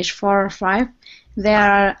 maybe age 4 or 5. They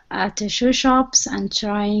are at the shoe shops and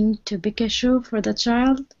trying to pick a shoe for the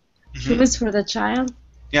child. Shoes for the child.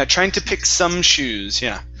 Yeah, trying to pick some shoes.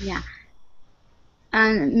 Yeah. Yeah.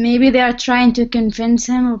 And maybe they are trying to convince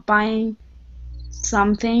him of buying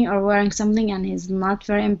something or wearing something, and he's not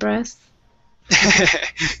very impressed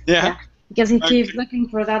Yeah. because he Okay. keeps looking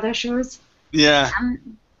for the other shoes. Yeah.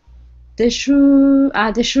 The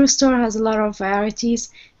shoe store has a lot of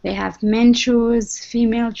varieties. They have men's shoes,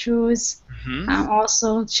 female shoes, Mm-hmm. and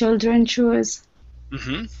also children's shoes.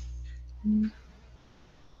 Mm-hmm.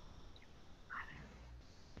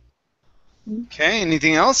 Okay.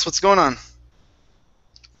 Anything else? What's going on?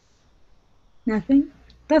 Nothing.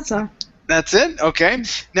 That's all. That's it. Okay.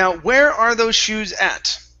 Now, where are those shoes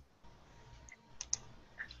at?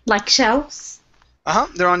 Like shelves.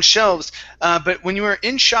 They're on shelves. But when you are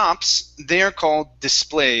in shops, they are called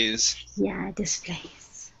displays. Yeah,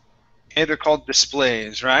 displays. Okay, they're called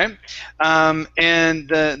displays, right? And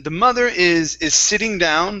the mother is sitting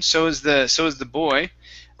down. So is the boy.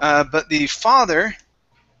 But the father,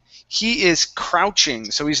 he is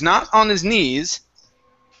crouching. So he's not on his knees,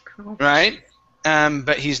 right?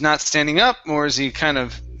 But he's not standing up, or is he kind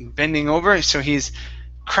of bending over? So he's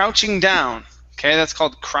crouching down. Okay, that's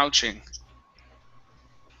called crouching.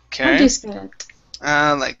 How do Okay, you spell it?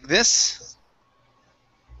 like this.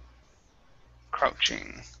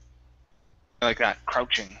 Crouching. Like that,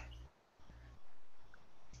 crouching.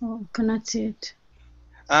 Oh, cannot see it.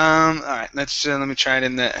 All right, let me try it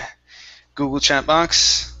in the Google chat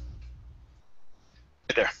box.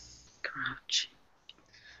 Right there. Crouch.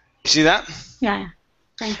 You see that? Yeah.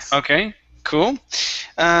 Thanks. Okay, cool.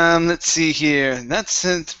 Let's see here.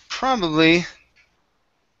 That's probably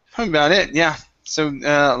about it. Yeah. So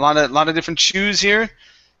a lot of different shoes here.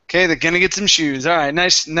 Okay, they're gonna get some shoes. All right,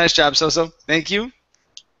 nice job, Soso. Thank you.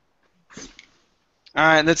 All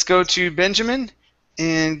right, let's go to Benjamin,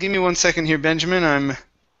 And give me 1 second here, Benjamin. I'm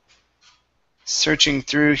searching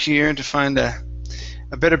through here to find a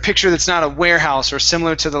better picture that's not a warehouse or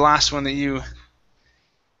similar to the last one that you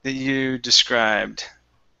described.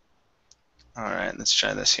 All right, let's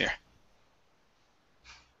try this here.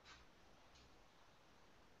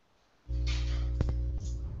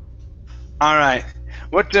 All right,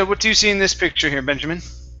 what do you see in this picture here, Benjamin?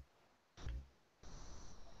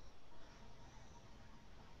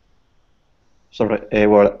 Sorry,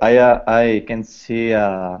 well, I can see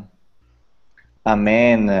a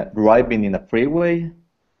man driving in a freeway.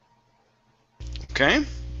 Okay.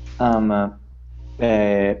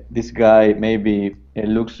 This guy maybe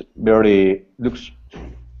looks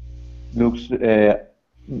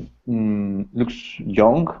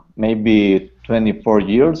young, maybe 24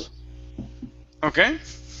 years. Okay.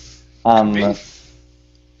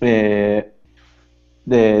 The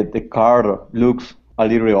car looks a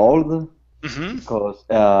little old. Mm-hmm. Because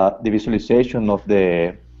the visualization of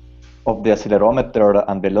the accelerometer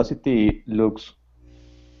and velocity looks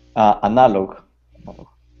analog.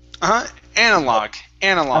 Analog.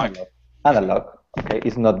 Analog. Okay,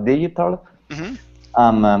 it's not digital.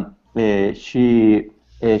 Mm-hmm.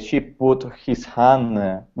 She put his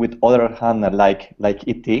hand with other hand like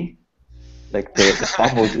E.T. Like the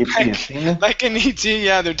famous E.T. scene. Like an E.T.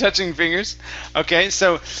 Yeah, they're touching fingers. Okay,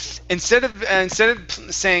 so instead of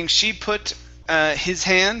saying she put his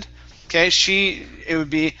hand, okay, it would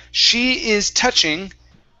be she is touching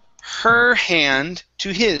her hand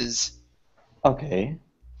to his. Okay.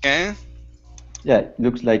 Okay. Yeah, it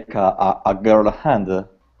looks like a girl hand.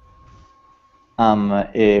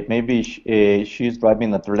 Maybe she's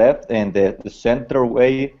driving at the left, and the center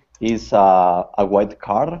way is a white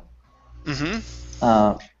car. Mm-hmm.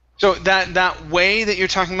 So that way that you're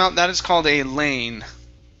talking about, that is called a lane.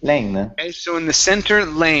 Lane. Okay, so in the center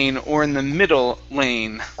lane or in the middle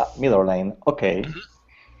lane. Middle lane. Okay. Mm-hmm.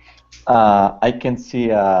 I can see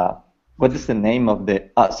what is the name of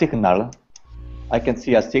the signal? I can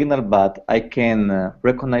see a signal, but I can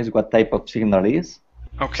recognize what type of signal is.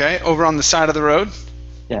 Okay, over on the side of the road.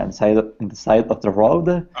 Yeah, on the side of the road.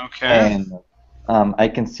 Okay. And I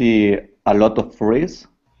can see a lot of trees.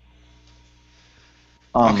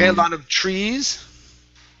 Okay, a lot of trees.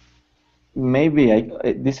 Maybe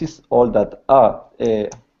this is all that.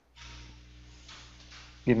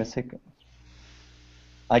 Give me a second.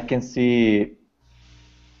 I can see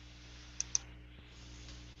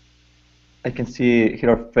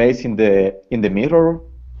her face in the mirror.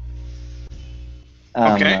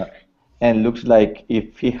 Okay. And looks like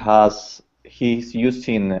if he's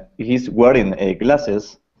wearing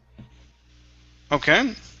glasses.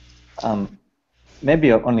 Okay.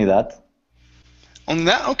 Maybe only that. Only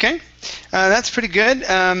that? Okay. That's pretty good.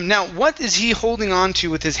 Now, what is he holding on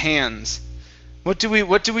to with his hands? What do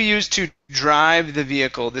we use to drive the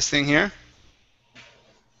vehicle? This thing here?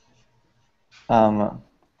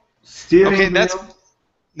 Steering wheel.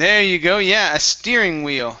 There you go. Yeah, a steering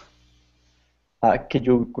wheel. Could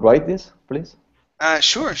you write this, please?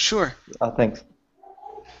 Sure. Thanks.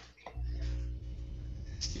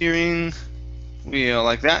 Steering wheel,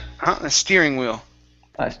 like that? A steering wheel.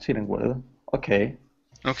 Steering wheel. Okay.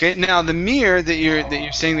 Okay. Now the mirror that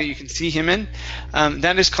you're saying that you can see him in,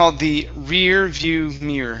 that is called the rear view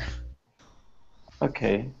mirror.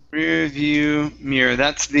 Okay. Rear view mirror.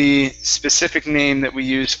 That's the specific name that we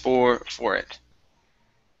use for it.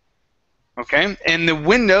 Okay. And the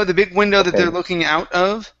window, the big window that they're looking out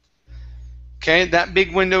of, okay, that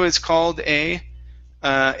big window is called a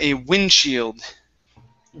windshield.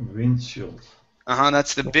 Windshield.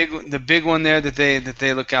 That's the big one there that they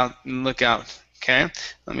look out. Okay,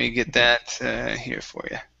 let me get that here for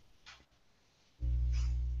you.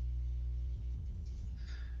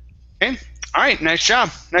 Okay, all right, nice job.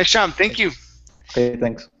 Thank you. Okay,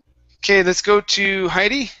 thanks. Okay, let's go to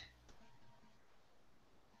Heidi.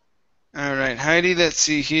 All right, Heidi, let's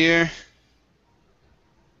see here.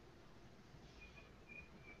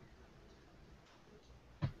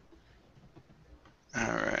 All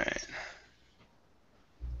right.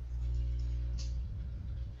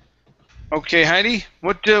 Okay, Heidi,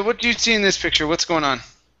 what do you see in this picture? What's going on?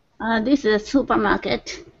 This is a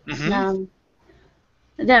supermarket. Mm-hmm.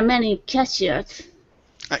 There are many cashiers.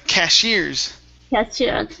 Cashiers.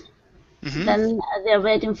 Mm-hmm. Then they're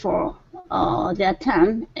waiting for their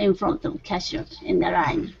turn in front of cashiers in the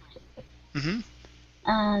line. Mm-hmm.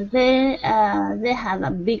 They have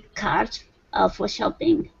a big cart for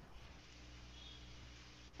shopping,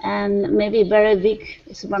 and maybe very big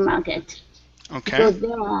supermarket. Okay. So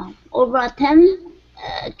there are over 10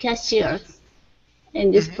 cashiers in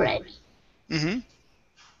this place. Mm-hmm.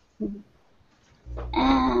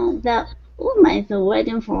 And the woman is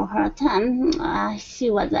waiting for her turn. She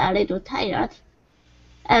was a little tired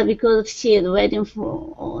because she is waiting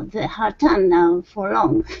for her turn now for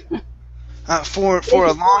long. For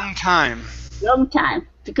a long time. Long time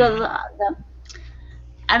because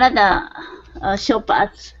another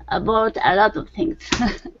shoppers bought a lot of things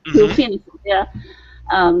to finish their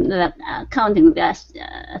counting their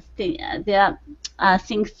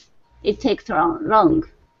things. It takes long.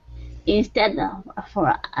 Instead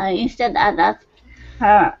instead of that,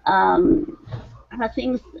 her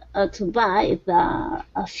things to buy is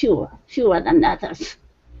fewer than others.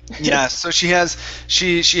 Yeah, so she has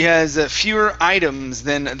fewer items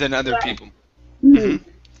than other Right. people.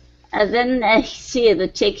 And then she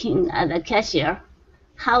is checking the cashier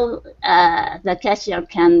how the cashier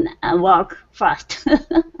can work fast.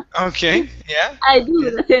 Okay. Yeah. I do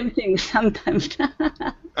the same thing sometimes.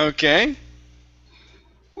 Okay.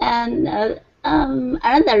 And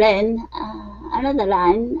another line,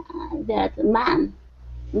 that man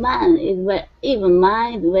is even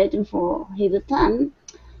man is waiting for his turn.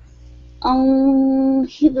 On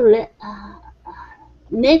his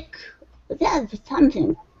neck, there's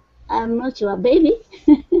something. I'm not sure, baby.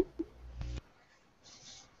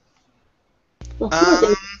 So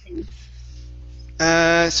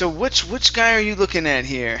So which guy are you looking at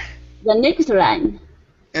here? the next line,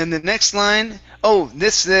 And the next line. Oh,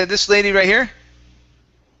 this lady right here.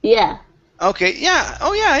 yeah, Okay. Yeah.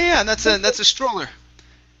 Oh yeah. That's a stroller.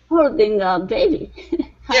 holding a baby.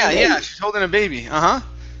 Her Yeah. baby. Yeah. She's holding a baby.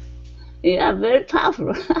 Yeah, very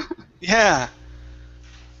powerful. Yeah.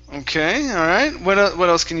 Okay. All right. What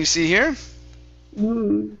else can you see here?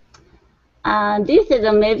 This is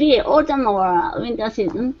maybe autumn or winter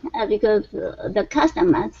season because the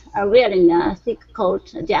customers are wearing a thick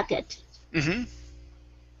coat jacket.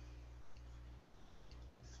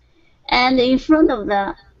 And in front of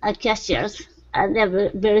the cashiers, there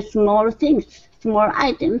were very small things, small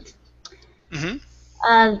items. Then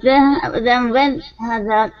when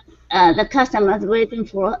the customers waiting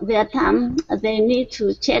for their turn, they need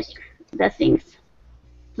to check the things.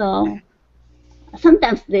 So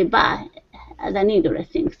sometimes they buy the needless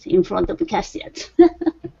things in front of the cashiers.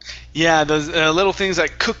 Yeah, those little things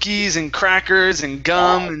like cookies and crackers and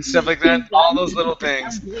gum and stuff like that. All those little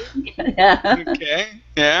things. Yeah. Okay.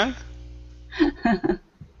 Yeah.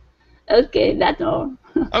 Okay, that's all.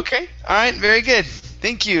 Okay. All right. Very good.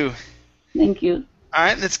 Thank you. Thank you. All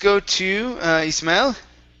right. Let's go to Ismail.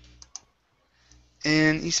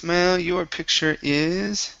 And Ismail, your picture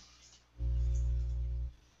is.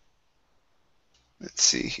 Let's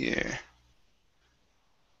see here.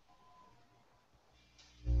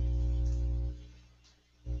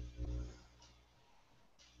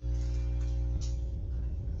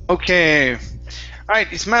 Okay. All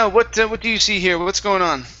right, Ismail, what do you see here? What's going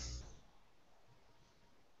on?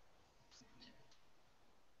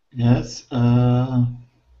 Yes,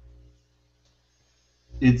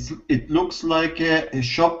 it looks like a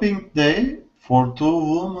shopping day for two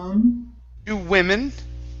women. Two women.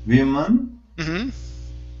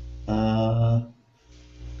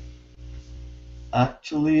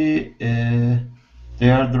 Actually, they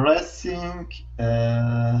are dressing.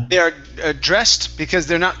 They are dressed because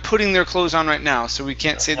they're not putting their clothes on right now, so we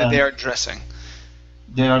can't say that they are dressing.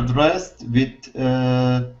 They are dressed with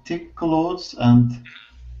thick clothes and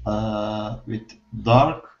with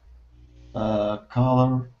dark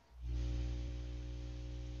color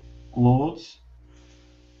clothes.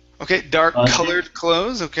 Okay, dark colored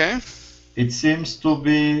clothes. Okay. It seems to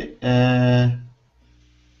be a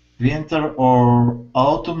winter or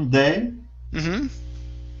autumn day.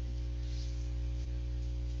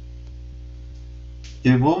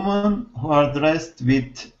 The women who are dressed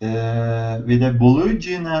with a blue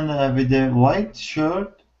jean and with a white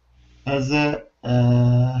shirt has a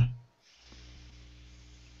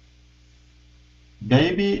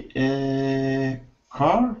baby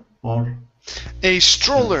car or a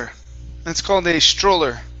stroller. That's called a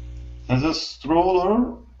stroller. Has a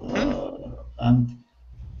stroller and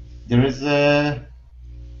there is a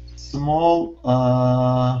small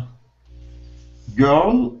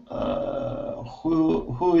girl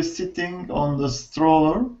who is sitting on the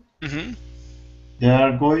stroller. They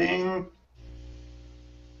are going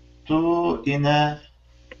to in a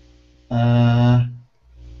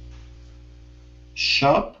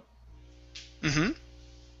shop.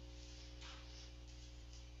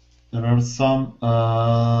 There are some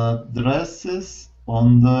dresses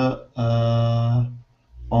on the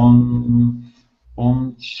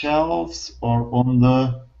on shelves or on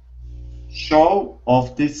the show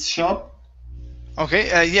of this shop.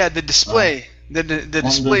 Okay. Yeah, the display. The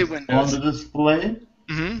display windows. On the display.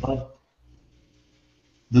 Mm-hmm. But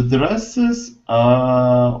the dresses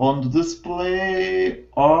on the display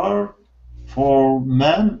are for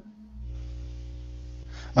men.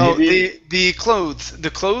 Oh, Maybe the clothes. The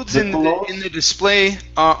clothes The in clothes? in the display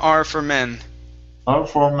are for men. are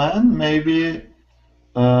for men. Maybe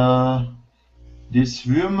these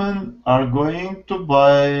women are going to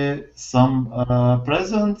buy some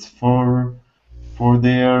presents for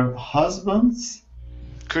their husbands.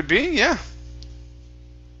 Could be, yeah.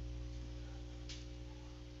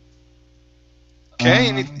 Okay.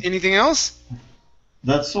 Anything else?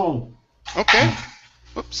 That's all. Okay.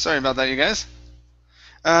 Oops, sorry about that, you guys.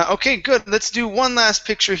 Okay, good. Let's do one last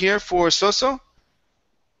picture here for Soso.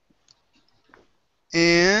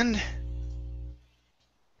 And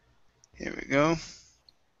here we go.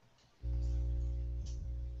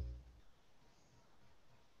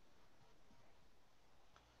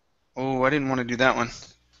 Oh, I didn't want to do that one.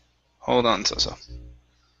 Hold on, Soso.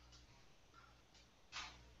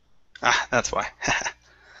 Ah, that's why.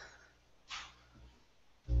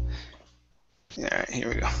 All right, here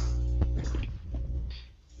we go.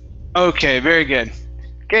 Okay, very good.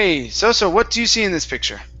 Okay, Soso, what do you see in this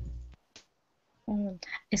picture?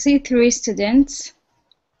 I see 3 students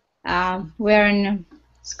wearing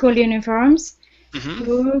school uniforms,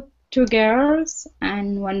 Mm-hmm. two girls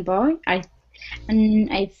and 1 boy. I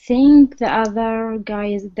think the other guy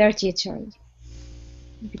is their teacher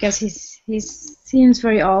because he seems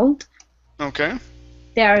very old. Okay.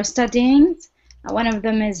 They are studying. One of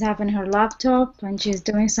them is having her laptop and she's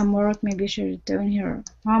doing some work. Maybe she's doing her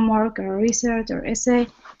homework or research or essay.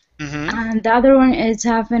 Mm-hmm. And the other one is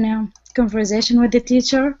having a conversation with the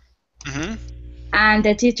teacher. Mm-hmm. And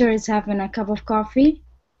the teacher is having a cup of coffee.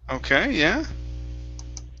 Okay, yeah.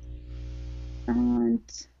 And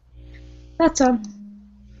that's all.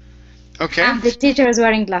 Okay. And the teacher is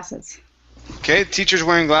wearing glasses. Okay, teacher's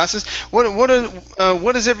wearing glasses. What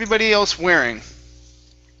is everybody else wearing?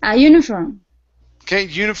 A uniform. Okay,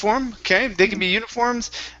 uniform. Okay, they can be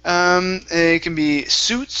uniforms. They can be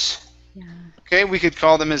suits. Yeah. Okay, we could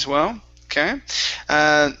call them as well. Okay,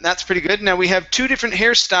 that's pretty good. Now we have 2 different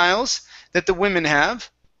hairstyles that the women have.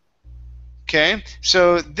 Okay,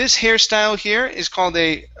 so this hairstyle here is called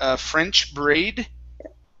a French braid.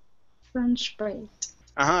 French braid.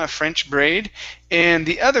 A French braid, and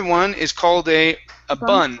the other one is called a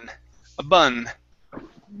bun. A bun.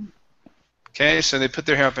 Okay, so they put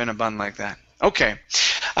their hair up in a bun like that. Okay,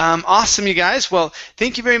 awesome, you guys. Well,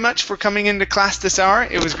 thank you very much for coming into class this hour.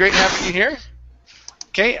 It was great having you here.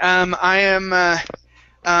 Okay, I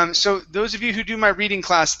am. So those of you who do my reading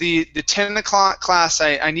class, the 10 o'clock class,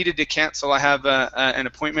 I needed to cancel. I have an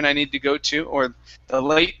appointment I need to go to, or the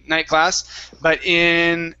late night class. But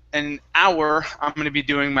in an hour, I'm going to be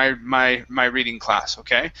doing my reading class.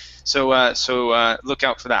 Okay, so look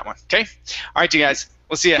out for that one. Okay, all right, you guys.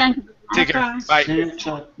 We'll see you. Thank you. Take care. Bye. See you,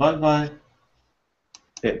 Chuck. Bye bye.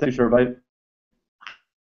 Thank you, sure. Bye.